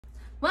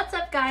What's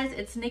up guys,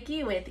 it's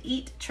Nikki with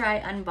Eat,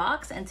 Try,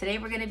 Unbox, and today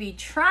we're going to be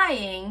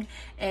trying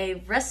a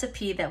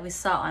recipe that we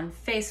saw on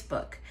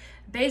Facebook.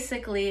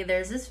 Basically,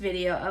 there's this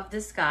video of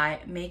this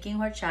guy making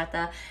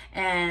horchata,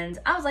 and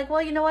I was like,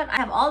 well, you know what? I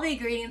have all the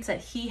ingredients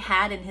that he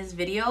had in his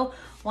video.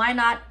 Why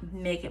not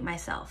make it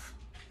myself?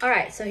 All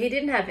right, so he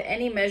didn't have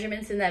any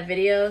measurements in that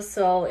video,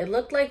 so it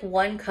looked like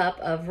 1 cup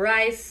of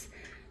rice,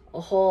 a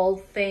whole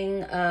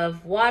thing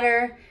of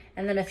water,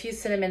 and then a few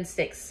cinnamon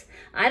sticks.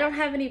 I don't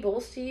have any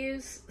bowls to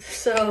use,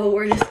 so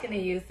we're just gonna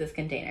use this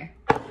container.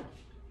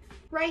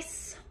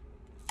 Rice.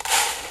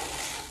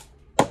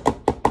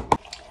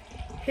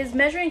 His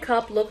measuring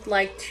cup looked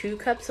like 2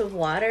 cups of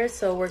water,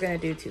 so we're gonna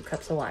do 2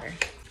 cups of water.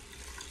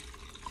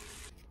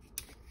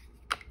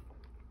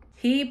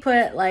 He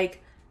put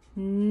like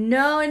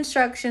no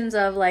instructions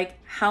of like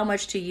how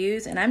much to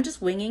use, and I'm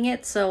just winging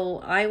it, so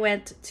I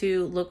went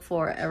to look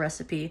for a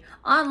recipe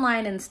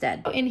online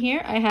instead. In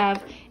here I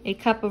have a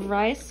cup of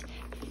rice,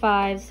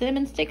 5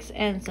 cinnamon sticks,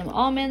 and some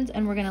almonds,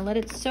 and we're gonna let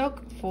it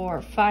soak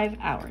for 5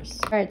 hours.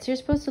 All right, so you're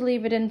supposed to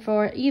leave it in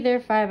for either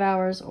 5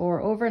 hours or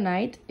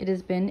overnight. It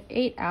has been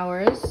 8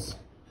 hours.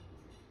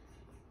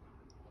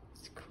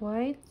 It's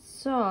quite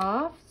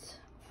soft.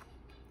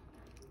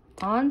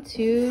 On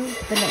to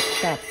the next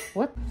step.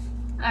 What?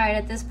 All right,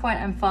 at this point,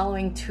 I'm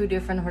following 2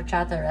 different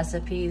horchata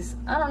recipes.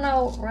 I don't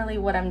know really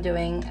what I'm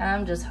doing.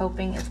 I'm just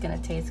hoping it's gonna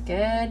taste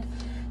good.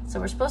 So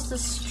we're supposed to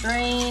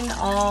strain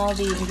all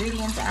the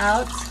ingredients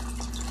out.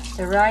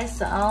 The rice,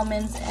 the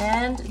almonds,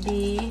 and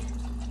the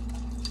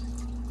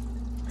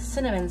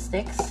cinnamon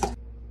sticks.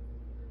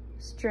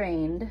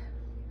 Strained.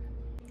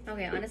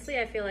 Okay, honestly,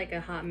 I feel like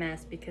a hot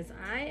mess because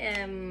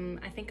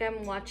I think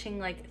I'm watching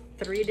like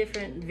 3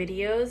 different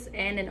videos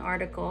and an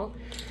article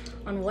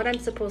on what I'm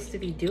supposed to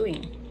be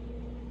doing.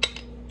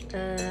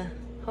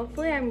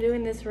 Hopefully I'm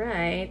doing this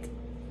right.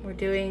 We're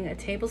doing a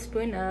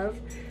tablespoon of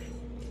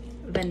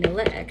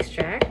vanilla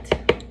extract.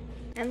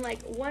 And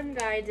like one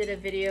guy did a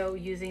video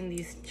using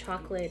these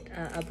chocolate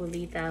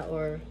abuelita,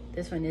 or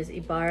this one is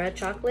Ibarra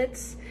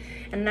chocolates.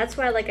 And that's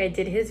why like I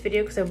did his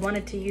video, because I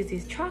wanted to use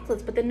these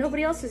chocolates, but then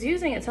nobody else is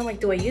using it. So I'm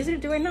like, do I use it or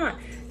do I not?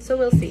 So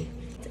we'll see.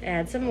 Let's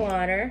add some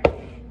water.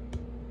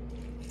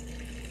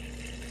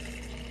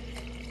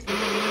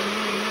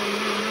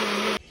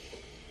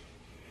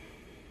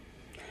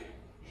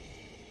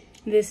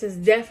 This is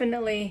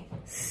definitely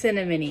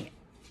cinnamony.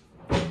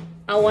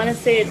 I want to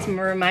say it's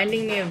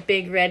reminding me of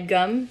Big Red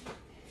Gum.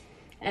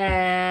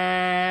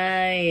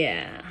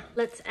 Yeah.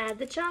 Let's add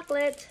the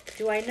chocolate.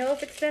 Do I know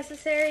if it's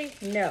necessary?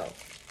 No.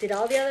 Did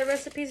all the other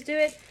recipes do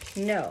it?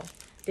 No.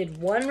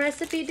 Did one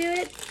recipe do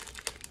it?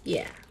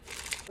 Yeah.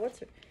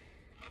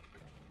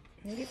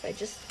 Maybe if I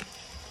just...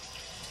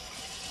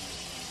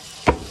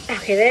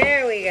 Okay,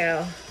 there we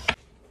go.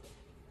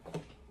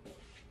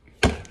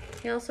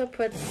 He also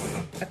puts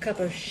a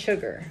cup of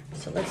sugar,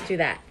 so let's do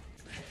that.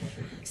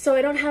 So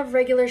I don't have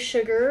regular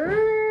sugar,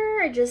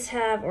 I just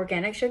have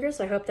organic sugar,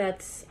 so I hope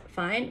that's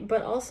fine.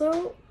 But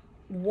also,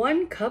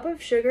 1 cup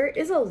of sugar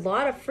is a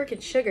lot of freaking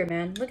sugar,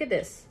 man. Look at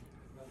this.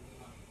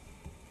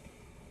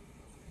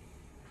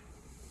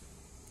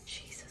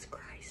 Jesus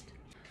Christ.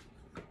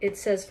 It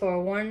says for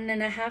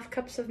 1.5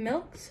 cups of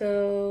milk,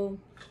 so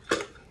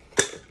I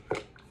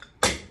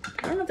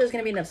don't know if there's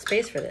gonna be enough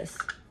space for this.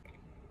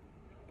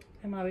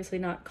 I'm obviously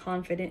not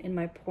confident in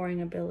my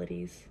pouring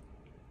abilities.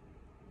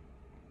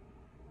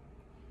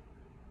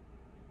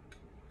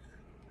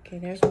 Okay,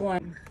 there's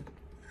 1.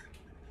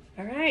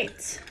 All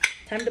right,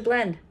 time to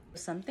blend.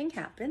 Something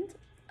happened.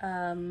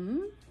 I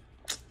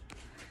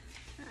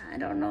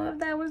don't know if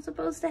that was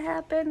supposed to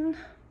happen.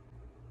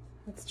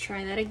 Let's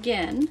try that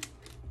again.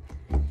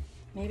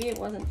 Maybe it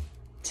wasn't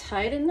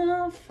tight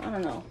enough. I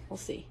don't know, we'll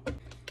see.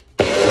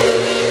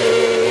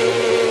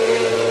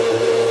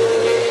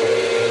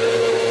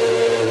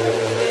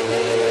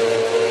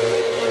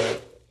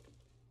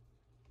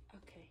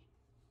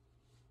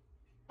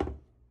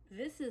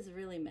 This is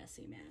really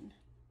messy, man.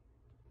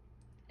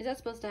 Is that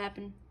supposed to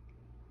happen?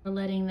 We're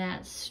letting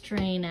that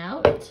strain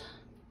out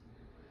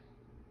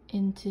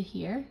into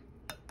here.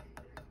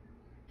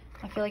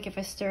 I feel like if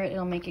I stir it,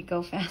 it'll make it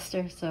go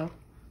faster, so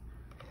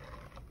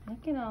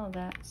look at all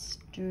that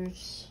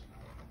stirs.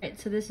 All right,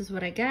 so this is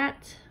what I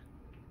got.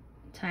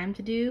 Time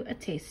to do a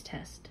taste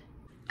test.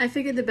 I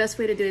figured the best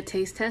way to do a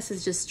taste test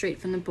is just straight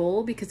from the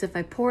bowl, because if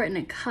I pour it in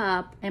a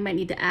cup, I might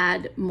need to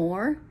add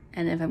more.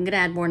 And if I'm gonna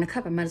add more in a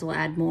cup, I might as well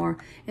add more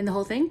in the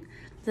whole thing.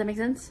 Does that make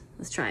sense?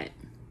 Let's try it.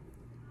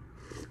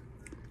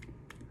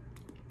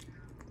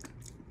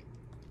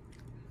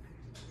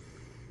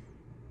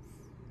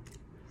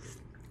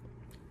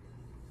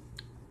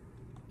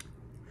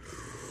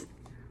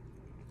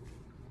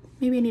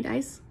 Maybe I need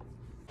ice.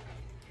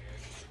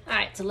 All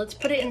right, so let's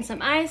put it in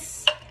some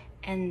ice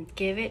and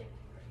give it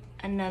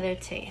another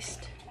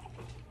taste.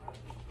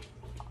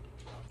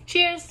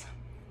 Cheers.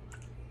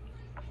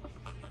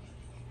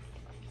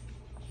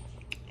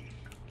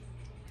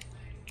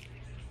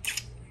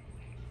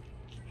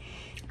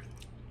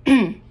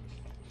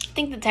 I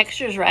think the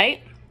texture is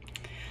right.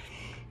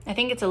 I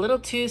think it's a little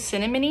too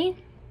cinnamony.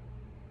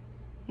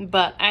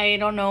 but I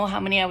don't know how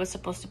many I was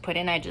supposed to put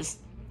in. I just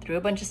threw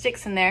a bunch of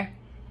sticks in there.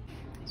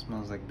 It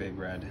smells like Big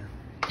Red.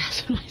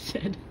 That's what I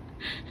said.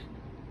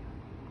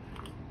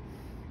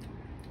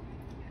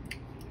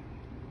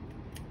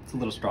 It's a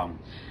little strong.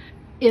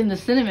 In the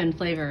cinnamon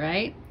flavor,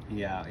 right?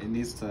 Yeah, it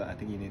needs to, I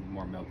think you need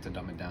more milk to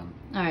dumb it down.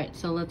 All right,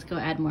 so let's go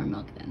add more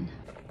milk then.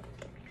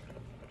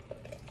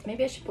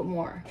 Maybe I should put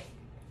more.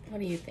 What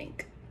do you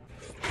think?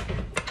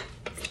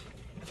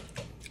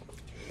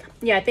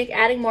 Yeah, I think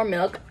adding more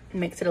milk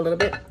makes it a little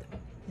bit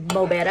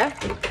more better.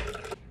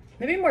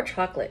 Maybe more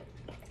chocolate.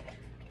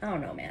 I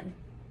don't know, man.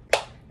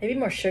 Maybe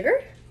more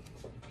sugar?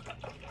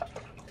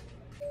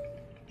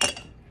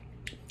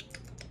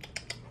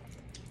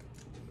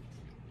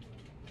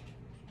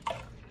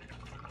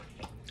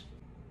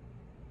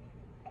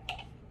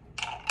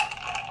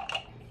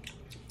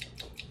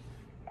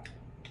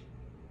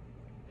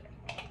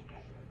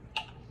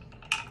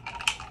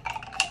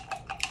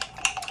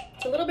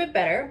 It's a little bit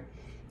better.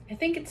 I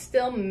think it's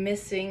still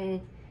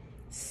missing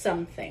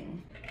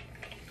something.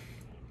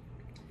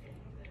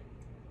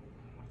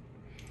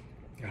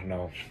 I don't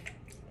know.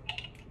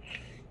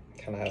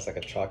 Kind of has like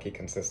a chalky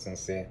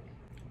consistency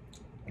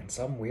and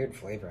some weird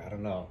flavor. I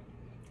don't know.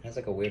 It has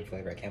like a weird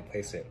flavor. I can't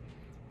place it.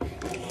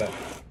 But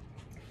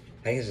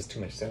I think it's just too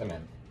much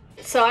cinnamon.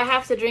 So I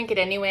have to drink it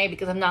anyway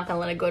because I'm not gonna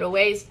let it go to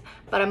waste.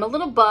 But I'm a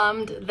little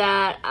bummed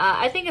that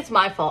I think it's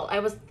my fault. I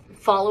was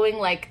following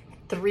like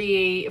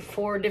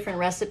 4 different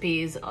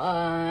recipes and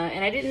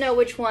I didn't know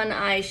which one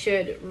I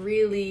should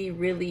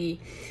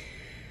really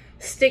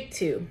stick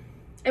to.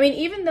 I mean,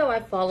 even though I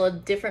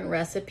followed different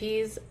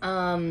recipes,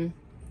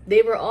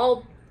 they were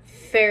all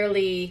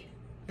fairly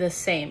the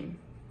same.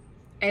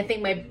 I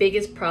think my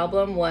biggest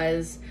problem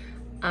was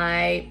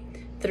I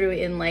threw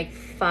in like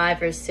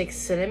 5 or 6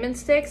 cinnamon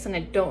sticks, and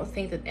I don't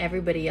think that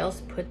everybody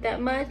else put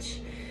that much.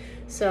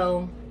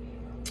 So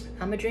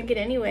I'm gonna drink it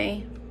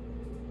anyway.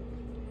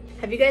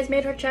 Have you guys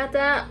made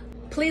horchata?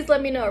 Please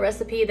let me know a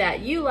recipe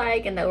that you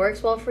like and that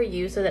works well for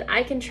you so that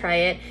I can try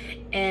it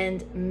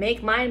and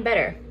make mine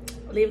better.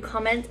 Leave a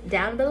comment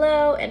down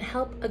below and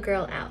help a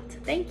girl out.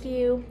 Thank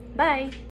you. Bye.